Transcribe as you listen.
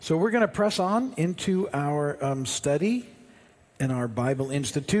So we're going to press on into our study in our Bible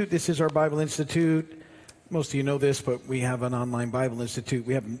Institute. This is our Bible Institute. Most of you know this, but we have an online Bible Institute.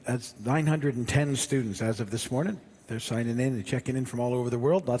 We have 910 students as of this morning. They're signing in and checking in from all over the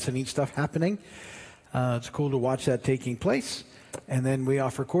world. Lots of neat stuff happening. It's cool to watch that taking place. And then we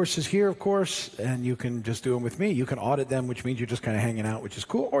offer courses here, of course, and you can just do them with me. You can audit them, which means you're just kind of hanging out, which is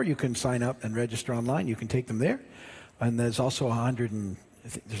cool. Or you can sign up and register online. You can take them there. And there's also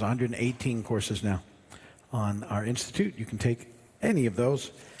 118 courses now on our institute. You can take any of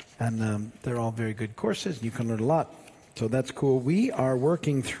those, and they're all very good courses. You can learn a lot, so that's cool. We are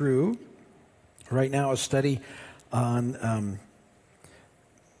working through right now a study on,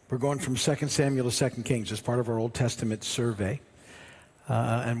 we're going from 2 Samuel to 2 Kings as part of our Old Testament survey,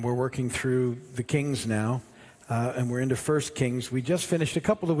 and we're working through the Kings now. And we're into 1 Kings. We just finished a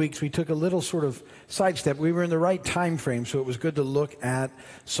couple of weeks. We took a little sort of sidestep. We were in the right time frame, so it was good to look at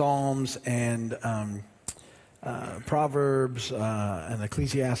Psalms and Proverbs and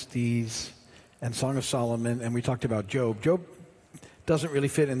Ecclesiastes and Song of Solomon, and we talked about Job. Job doesn't really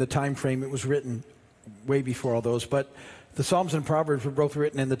fit in the time frame. It was written way before all those, but the Psalms and Proverbs were both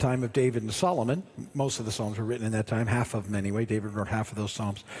written in the time of David and Solomon. Most of the Psalms were written in that time, half of them anyway. David wrote half of those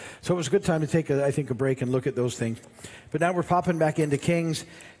Psalms. So it was a good time to take, a break and look at those things. But now we're popping back into Kings.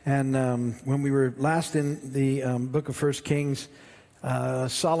 And when we were last in the book of 1 Kings,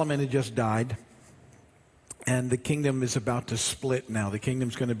 Solomon had just died. And the kingdom is about to split now. The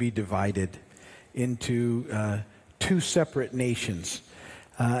kingdom's going to be divided into two separate nations.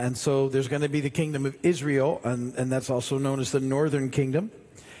 And so there's going to be the kingdom of Israel, and that's also known as the northern kingdom.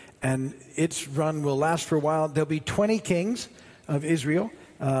 And its run will last for a while. There'll be 20 kings of Israel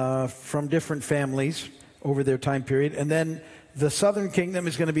from different families over their time period. And then the southern kingdom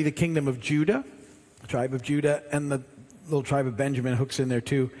is going to be the kingdom of Judah, the tribe of Judah, and the little tribe of Benjamin hooks in there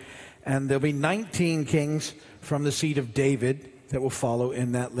too. And there'll be 19 kings from the seed of David that will follow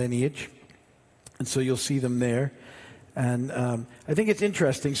in that lineage. And so you'll see them there. And I think it's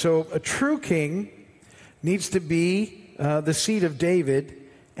interesting. So a true king needs to be the seed of David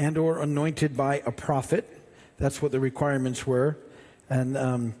and or anointed by a prophet. That's what the requirements were.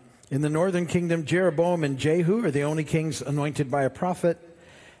 And in the northern kingdom, Jeroboam and Jehu are the only kings anointed by a prophet.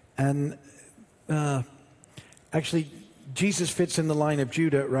 And actually, Jesus fits in the line of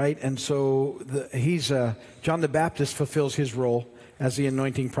Judah, right? And so John the Baptist fulfills his role as the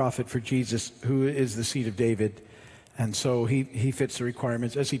anointing prophet for Jesus, who is the seed of David. And so he fits the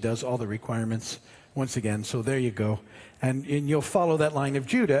requirements, as he does all the requirements once again. So there you go. And you'll follow that line of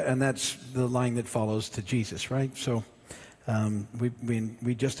Judah, and that's the line that follows to Jesus, right? So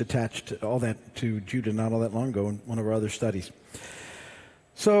we just attached all that to Judah not all that long ago in one of our other studies.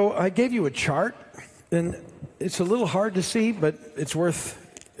 So I gave you a chart, and it's a little hard to see, but it's worth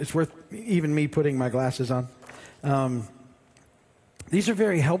even me putting my glasses on. These are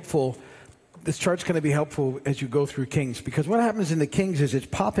very helpful. This chart's going to be helpful as you go through Kings, because what happens in the Kings is it's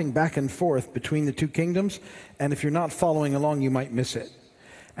popping back and forth between the two kingdoms, and if you're not following along, you might miss it,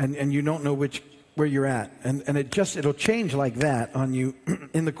 and you don't know where you're at, and it'll change like that on you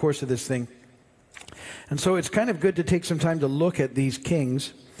in the course of this thing. And so it's kind of good to take some time to look at these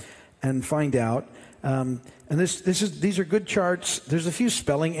kings and find out. And these are good charts. There's a few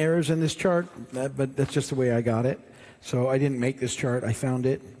spelling errors in this chart, but that's just the way I got it. So I didn't make this chart; I found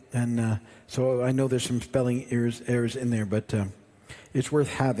it. And so I know there's some spelling errors in there, but it's worth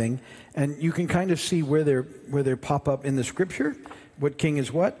having. And you can kind of see where they pop up in the Scripture, what king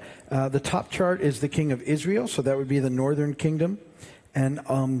is what. The top chart is the king of Israel, so that would be the northern kingdom. And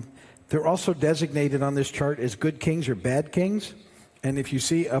they're also designated on this chart as good kings or bad kings. And if you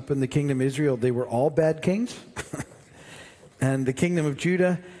see up in the kingdom of Israel, they were all bad kings. And the kingdom of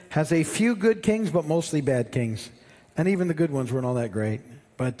Judah has a few good kings, but mostly bad kings. And even the good ones weren't all that great.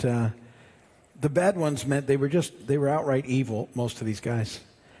 But the bad ones meant they were outright evil, most of these guys.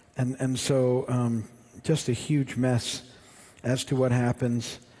 And so just a huge mess as to what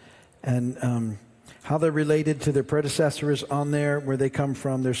happens. And how they're related to their predecessors on there, where they come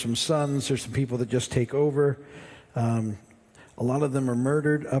from. There's some sons, there's some people that just take over. A lot of them are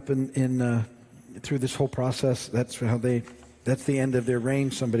murdered up in through this whole process. That's the end of their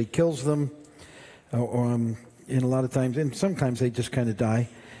reign. Somebody kills them. In a lot of times, and sometimes they just kind of die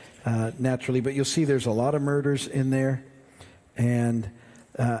naturally. But you'll see there's a lot of murders in there. And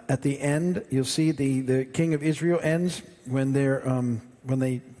at the end, you'll see the king of Israel ends when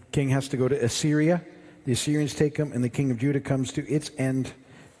the king has to go to Assyria. The Assyrians take him, and the king of Judah comes to its end,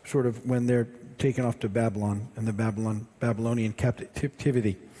 sort of when they're taken off to Babylon and the Babylonian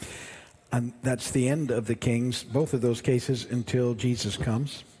captivity. And that's the end of the kings, both of those cases, until Jesus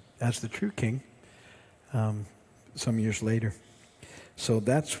comes. as the true king some years later. So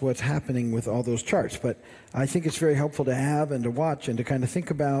that's what's happening with all those charts. But I think it's very helpful to have and to watch and to kind of think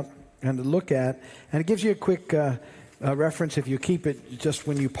about and to look at. And it gives you a quick reference if you keep it just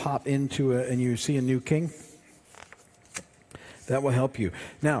when you pop into and you see a new king. That will help you.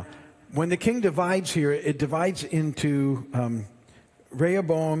 Now, when the king divides here, it divides into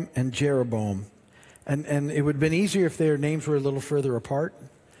Rehoboam and Jeroboam. And it would have been easier if their names were a little further apart.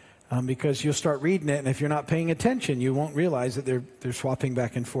 Because you'll start reading it, and if you're not paying attention, you won't realize that they're swapping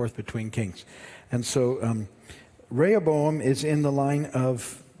back and forth between kings. And so Rehoboam is in the line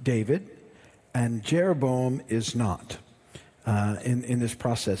of David, and Jeroboam is not in this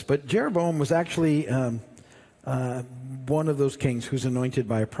process. But Jeroboam was actually one of those kings who's anointed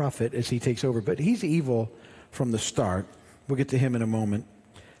by a prophet as he takes over. But he's evil from the start. We'll get to him in a moment,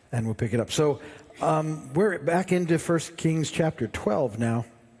 and we'll pick it up. So we're back into 1 Kings chapter 12 now.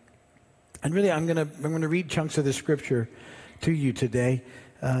 And really, I'm going to read chunks of the scripture to you today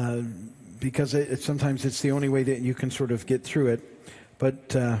because sometimes it's the only way that you can sort of get through it.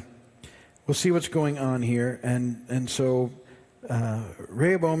 But we'll see what's going on here. And so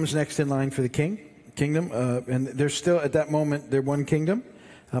Rehoboam's next in line for the kingdom. And they're still, at that moment, they're one kingdom,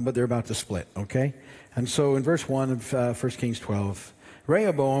 but they're about to split, okay? And so in verse 1 of 1 Kings 12,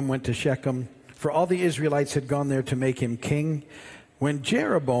 Rehoboam went to Shechem, for all the Israelites had gone there to make him king. When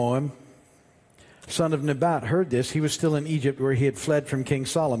Jeroboam, son of Nebat, heard this, he was still in Egypt where he had fled from King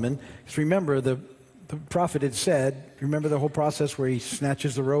Solomon. Because remember, the prophet had said, remember the whole process where he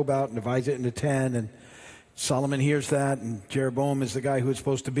snatches the robe out and divides it into 10, and Solomon hears that, and Jeroboam is the guy who it's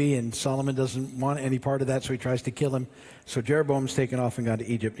supposed to be, and Solomon doesn't want any part of that, so he tries to kill him. So Jeroboam's taken off and gone to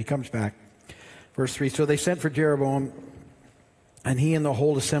Egypt. He comes back. Verse 3, so they sent for Jeroboam, and he and the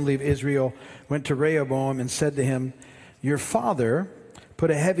whole assembly of Israel went to Rehoboam and said to him, your father put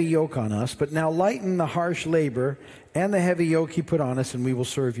a heavy yoke on us, but now lighten the harsh labor and the heavy yoke he put on us, and we will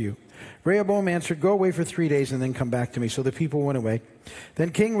serve you. Rehoboam answered, go away for 3 days and then come back to me. So the people went away. Then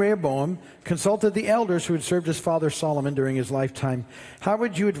King Rehoboam consulted the elders who had served his father Solomon during his lifetime. How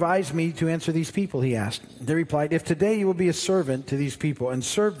would you advise me to answer these people, he asked. They replied, if today you will be a servant to these people and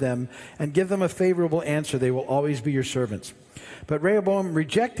serve them and give them a favorable answer, they will always be your servants. But Rehoboam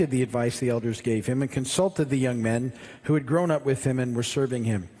rejected the advice the elders gave him and consulted the young men who had grown up with him and were serving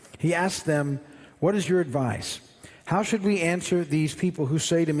him. He asked them, what is your advice? How should we answer these people who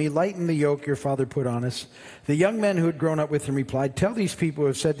say to me, lighten the yoke your father put on us? The young men who had grown up with him replied, tell these people who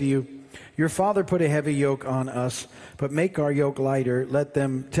have said to you, your father put a heavy yoke on us, but make our yoke lighter.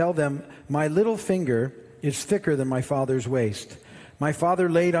 Tell them, my little finger is thicker than my father's waist. My father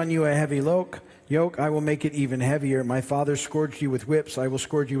laid on you a heavy yoke, I will make it even heavier. My father scourged you with whips, I will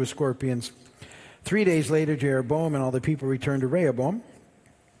scourge you with scorpions. 3 days later, Jeroboam and all the people returned to Rehoboam.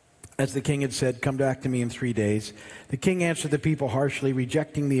 As the king had said, come back to me in 3 days. The king answered the people harshly,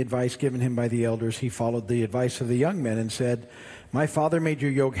 rejecting the advice given him by the elders. He followed the advice of the young men and said, my father made your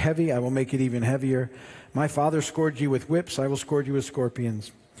yoke heavy, I will make it even heavier. My father scourged you with whips, I will scourge you with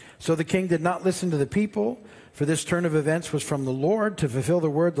scorpions. So the king did not listen to the people, for this turn of events was from the Lord to fulfill the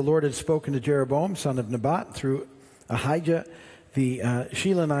word the Lord had spoken to Jeroboam, son of Nebat, through Ahijah the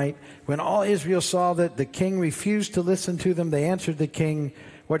Shilonite. When all Israel saw that the king refused to listen to them, they answered the king,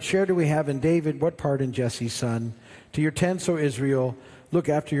 what share do we have in David? What part in Jesse's son? To your tents, O Israel, look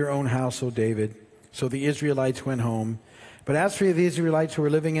after your own house, O David. So the Israelites went home. But as for the Israelites who were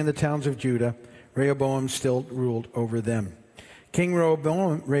living in the towns of Judah, Rehoboam still ruled over them. King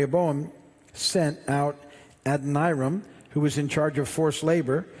Rehoboam sent out Adoniram, who was in charge of forced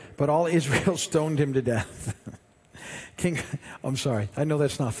labor, but all Israel stoned him to death. I'm sorry, I know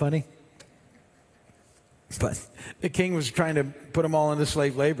that's not funny. But the king was trying to put them all into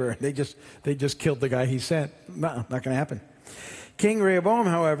slave labor. They just killed the guy he sent. No, not going to happen. King Rehoboam,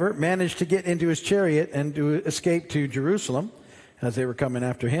 however, managed to get into his chariot and to escape to Jerusalem as they were coming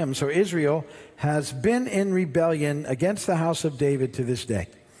after him. So Israel has been in rebellion against the house of David to this day.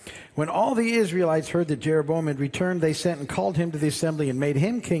 When all the Israelites heard that Jeroboam had returned, they sent and called him to the assembly and made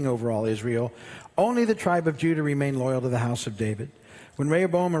him king over all Israel. Only the tribe of Judah remained loyal to the house of David. When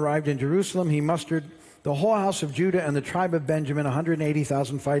Rehoboam arrived in Jerusalem, he mustered the whole house of Judah and the tribe of Benjamin,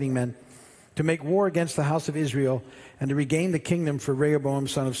 180,000 fighting men, to make war against the house of Israel and to regain the kingdom for Rehoboam,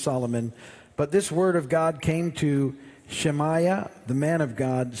 son of Solomon. But this word of God came to Shemaiah, the man of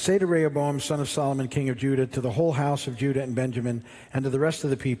God, say to Rehoboam, son of Solomon, king of Judah, to the whole house of Judah and Benjamin, and to the rest of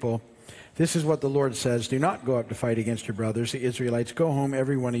the people, this is what the Lord says, do not go up to fight against your brothers, the Israelites. Go home,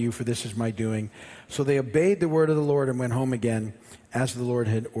 every one of you, for this is my doing. So they obeyed the word of the Lord and went home again, as the Lord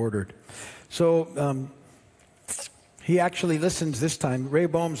had ordered. So he actually listens this time.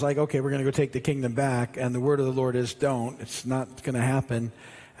 Rehoboam's like, okay, we're going to go take the kingdom back, and the word of the Lord is don't. It's not going to happen.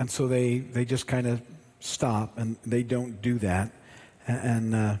 And so they just kind of stop, and they don't do that.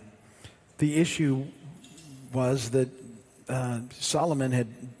 And the issue was that Solomon had,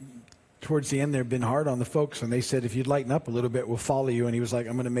 towards the end there, been hard on the folks, and they said, if you'd lighten up a little bit, we'll follow you. And he was like,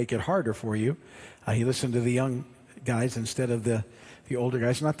 I'm going to make it harder for you. He listened to the young guys instead of the older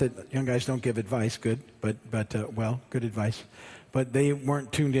guys. Not that young guys don't give advice, good, but good advice. But they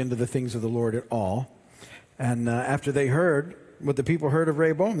weren't tuned into the things of the Lord at all. And after they heard what the people heard of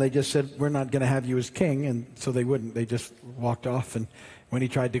Rehoboam, they just said, we're not going to have you as king. And so they wouldn't. They just walked off. And when he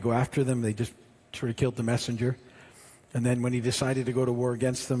tried to go after them, they just sort of killed the messenger. And then when he decided to go to war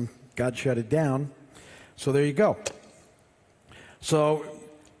against them, God shut it down. So there you go. So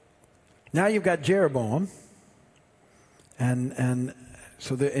now you've got Jeroboam. And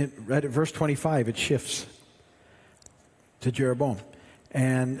so right at verse 25, it shifts to Jeroboam.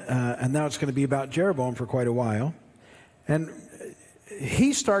 And now it's going to be about Jeroboam for quite a while. And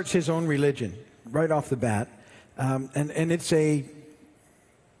he starts his own religion right off the bat. And it's a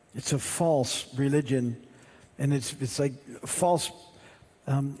false religion. And it's like false,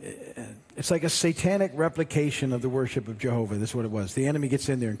 it's like a satanic replication of the worship of Jehovah. That's what it was. The enemy gets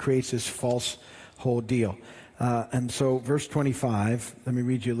in there and creates this false whole deal. And so verse 25, let me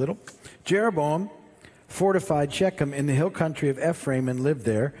read you a little. Jeroboam fortified Shechem in the hill country of Ephraim and lived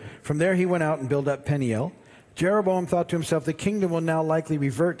there. From there he went out and built up Peniel. Jeroboam thought to himself, the kingdom will now likely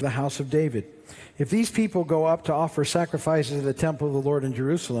revert to the house of David. If these people go up to offer sacrifices at the temple of the Lord in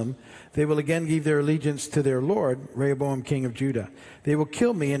Jerusalem, they will again give their allegiance to their Lord, Rehoboam, king of Judah. They will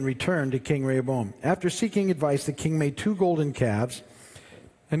kill me and return to King Rehoboam. After seeking advice, the king made 2 golden calves,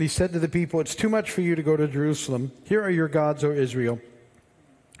 and he said to the people, it's too much for you to go to Jerusalem. Here are your gods, O Israel,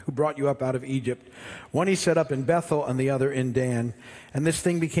 who brought you up out of Egypt. One he set up in Bethel and the other in Dan. And this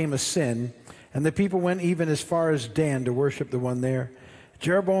thing became a sin, and the people went even as far as Dan to worship the one there.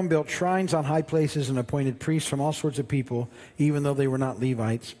 Jeroboam built shrines on high places and appointed priests from all sorts of people, even though they were not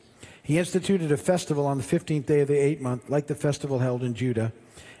Levites. He instituted a festival on the 15th day of the 8th month, like the festival held in Judah,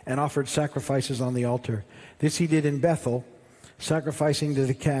 and offered sacrifices on the altar. This he did in Bethel, sacrificing to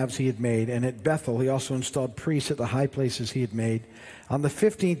the calves he had made. And at Bethel he also installed priests at the high places he had made. On the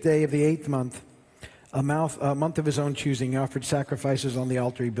 15th day of the 8th month, a month of his own choosing, he offered sacrifices on the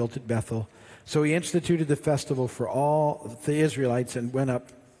altar he built at Bethel. So he instituted the festival for all the Israelites and went up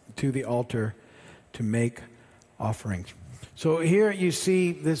to the altar to make offerings. So here you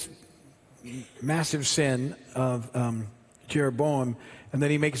see this massive sin of Jeroboam, and then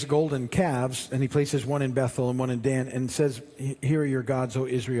he makes golden calves, and he places one in Bethel and one in Dan, and says, here are your gods, O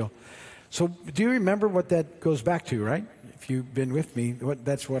Israel. So do you remember what that goes back to, right? If you've been with me,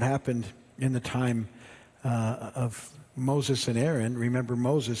 that's what happened in the time of Moses and Aaron. Remember,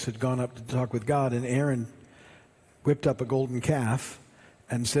 Moses had gone up to talk with God, and Aaron whipped up a golden calf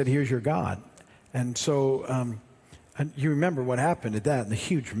and said, here's your God. And so and you remember what happened at that and the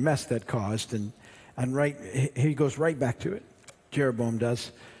huge mess that caused. And right, he goes right back to it. Jeroboam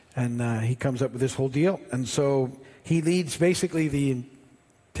does. And he comes up with this whole deal. And so he leads basically the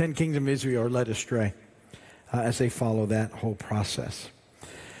 10 kingdoms of Israel are led astray as they follow that whole process.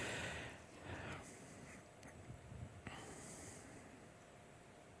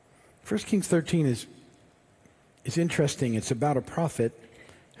 First Kings 13 is interesting. It's about a prophet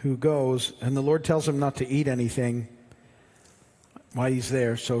who goes, and the Lord tells him not to eat anything while he's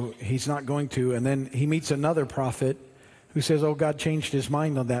there, so he's not going to. And then he meets another prophet who says, oh, God changed his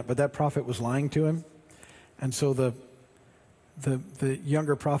mind on that, but that prophet was lying to him. And so the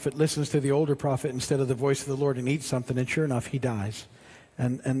younger prophet listens to the older prophet instead of the voice of the Lord and eats something, and sure enough, he dies.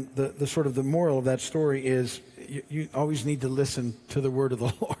 And the sort of the moral of that story is you always need to listen to the word of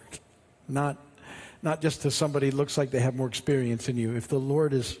the Lord. Not just to somebody who looks like they have more experience than you. If the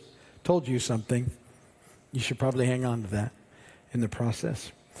Lord has told you something, you should probably hang on to that in the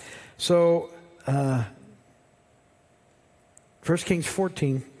process. So, 1 Kings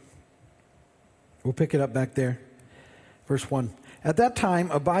 14, we'll pick it up back there. Verse 1. At that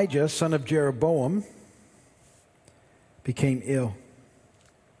time, Abijah, son of Jeroboam, became ill.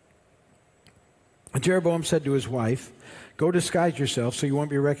 And Jeroboam said to his wife, go disguise yourself so you won't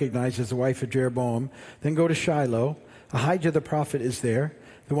be recognized as the wife of Jeroboam. Then go to Shiloh. Ahijah the prophet is there,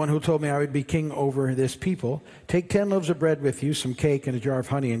 the one who told me I would be king over this people. Take 10 loaves of bread with you, some cake, and a jar of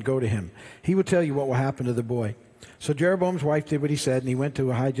honey, and go to him. He will tell you what will happen to the boy. So Jeroboam's wife did what he said, and she went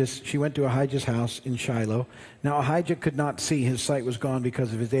to Ahijah's house in Shiloh. Now Ahijah could not see, his sight was gone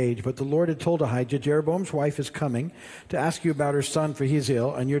because of his age. But the Lord had told Ahijah, Jeroboam's wife is coming to ask you about her son, for he is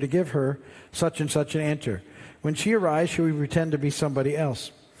ill, and you're to give her such and such an answer. When she arrives, she will pretend to be somebody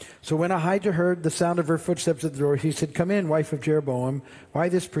else. So when Ahijah heard the sound of her footsteps at the door, he said, "Come in, wife of Jeroboam. Why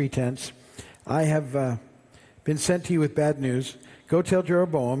this pretense? I have been sent to you with bad news. Go tell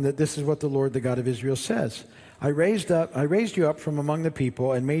Jeroboam that this is what the Lord, the God of Israel, says. I raised you up from among the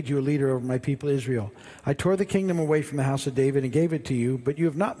people and made you a leader over my people Israel. I tore the kingdom away from the house of David and gave it to you, but you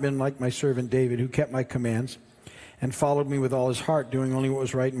have not been like my servant David, who kept my commands and followed me with all his heart, doing only what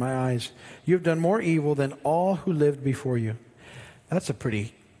was right in my eyes. You have done more evil than all who lived before you."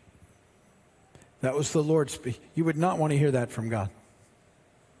 That was the Lord speak. You would not want to hear that from God.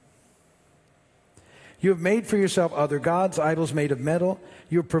 "You have made for yourself other gods, idols made of metal.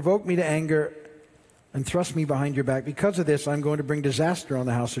 You have provoked me to anger and thrust me behind your back. Because of this, I'm going to bring disaster on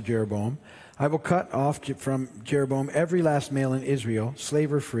the house of Jeroboam. I will cut off from Jeroboam every last male in Israel,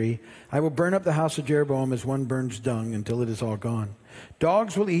 slave or free. I will burn up the house of Jeroboam as one burns dung until it is all gone.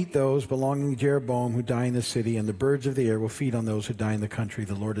 Dogs will eat those belonging to Jeroboam who die in the city, and the birds of the air will feed on those who die in the country.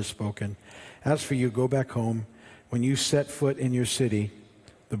 The Lord has spoken. As for you, go back home. When you set foot in your city,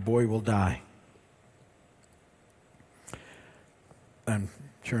 the boy will die." And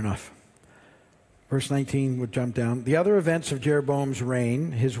sure enough, verse 19 would jump down. "The other events of Jeroboam's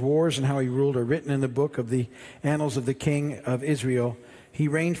reign, his wars and how he ruled, are written in the book of the annals of the king of Israel. He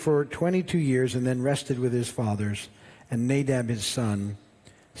reigned for 22 years and then rested with his fathers, and Nadab his son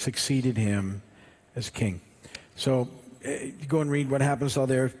succeeded him as king." So go and read what happens all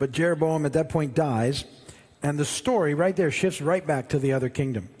there. But Jeroboam at that point dies, and the story right there shifts right back to the other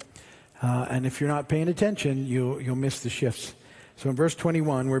kingdom. And if you're not paying attention, you'll miss the shifts. So in verse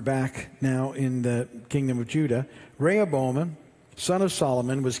 21, we're back now in the kingdom of Judah. Rehoboam, son of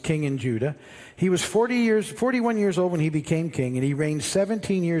Solomon, was king in Judah. He was 41 years old when he became king, and he reigned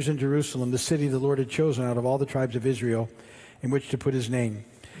 17 years in Jerusalem, the city the Lord had chosen out of all the tribes of Israel in which to put his name.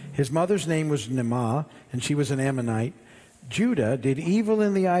 His mother's name was Naamah, and she was an Ammonite. Judah did evil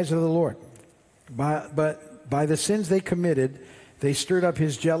in the eyes of the Lord, but by the sins they committed, they stirred up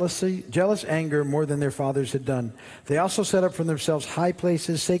his jealous anger more than their fathers had done. They also set up for themselves high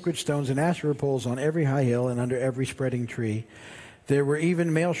places, sacred stones, and Asherah poles on every high hill and under every spreading tree. There were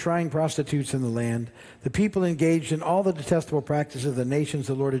even male shrine prostitutes in the land. The people engaged in all the detestable practices of the nations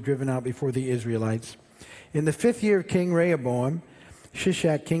the Lord had driven out before the Israelites. In the 5th year of King Rehoboam,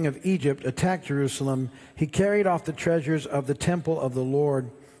 Shishak, king of Egypt, attacked Jerusalem. He carried off the treasures of the temple of the Lord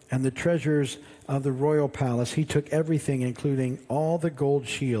and the treasures of the royal palace. He took everything, including all the gold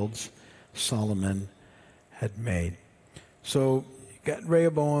shields Solomon had made. So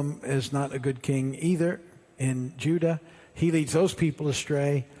Rehoboam is not a good king either in Judah. He leads those people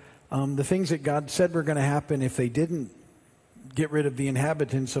astray. The things that God said were going to happen if they didn't get rid of the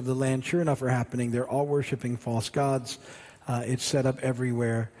inhabitants of the land, sure enough, are happening. They're all worshiping false gods. It's set up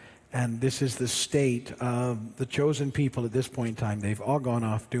everywhere. And this is the state of the chosen people at this point in time. They've all gone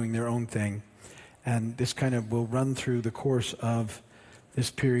off doing their own thing. And this kind of will run through the course of this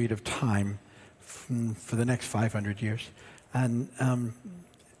period of time for the next 500 years. And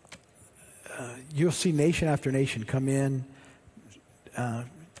you'll see nation after nation come in,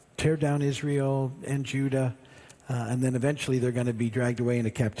 tear down Israel and Judah, and then eventually they're going to be dragged away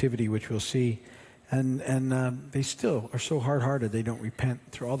into captivity, which we'll see. And they still are so hard-hearted, they don't repent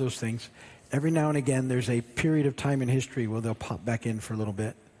through all those things. Every now and again, there's a period of time in history where they'll pop back in for a little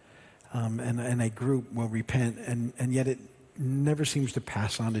bit. And a group will repent, and yet it never seems to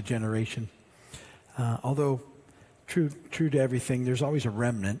pass on to generation. Although, true to everything, there's always a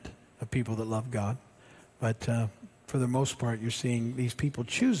remnant of people that love God. But for the most part, you're seeing these people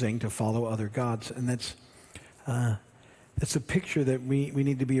choosing to follow other gods. And that's a picture that we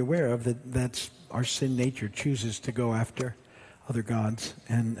need to be aware of, that's our sin nature chooses to go after other gods,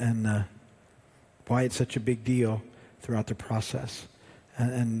 and why it's such a big deal throughout the process,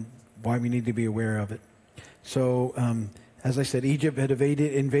 and why we need to be aware of it. So, as I said, Egypt had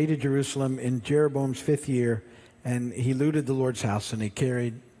invaded Jerusalem in Jeroboam's 5th year, and he looted the Lord's house, and he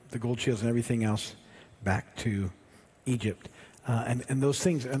carried the gold shields and everything else back to Egypt. And those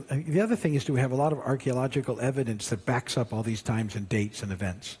things. And the other thing is, we have a lot of archaeological evidence that backs up all these times and dates and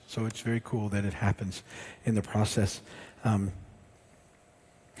events. So it's very cool that it happens in the process.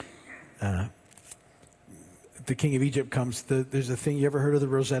 The king of Egypt comes. There's a thing. You ever heard of the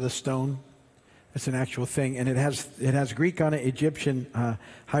Rosetta Stone? It's an actual thing, and it has Greek on it, Egyptian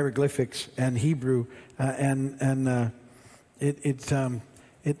hieroglyphics, and Hebrew,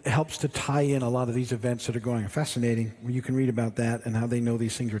 it helps to tie in a lot of these events that are going on. Fascinating. You can read about that and how they know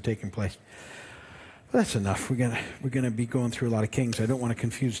these things are taking place. But that's enough. We're gonna be going through a lot of kings. I don't want to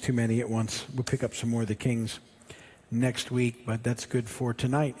confuse too many at once. We'll pick up some more of the kings next week, but that's good for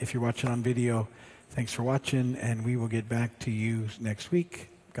tonight. If you're watching on video, Thanks for watching, and we will get back to you next week.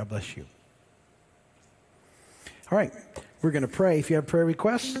 God bless you. All right, we're going to pray. If you have prayer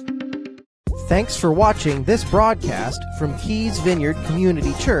requests. Thanks for watching this broadcast from Keys Vineyard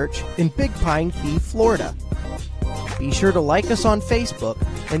Community Church in Big Pine Key, Florida. Be sure to like us on Facebook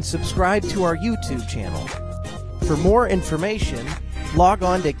and subscribe to our YouTube channel. For more information, log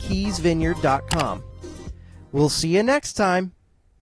on to keysvineyard.com. We'll see you next time.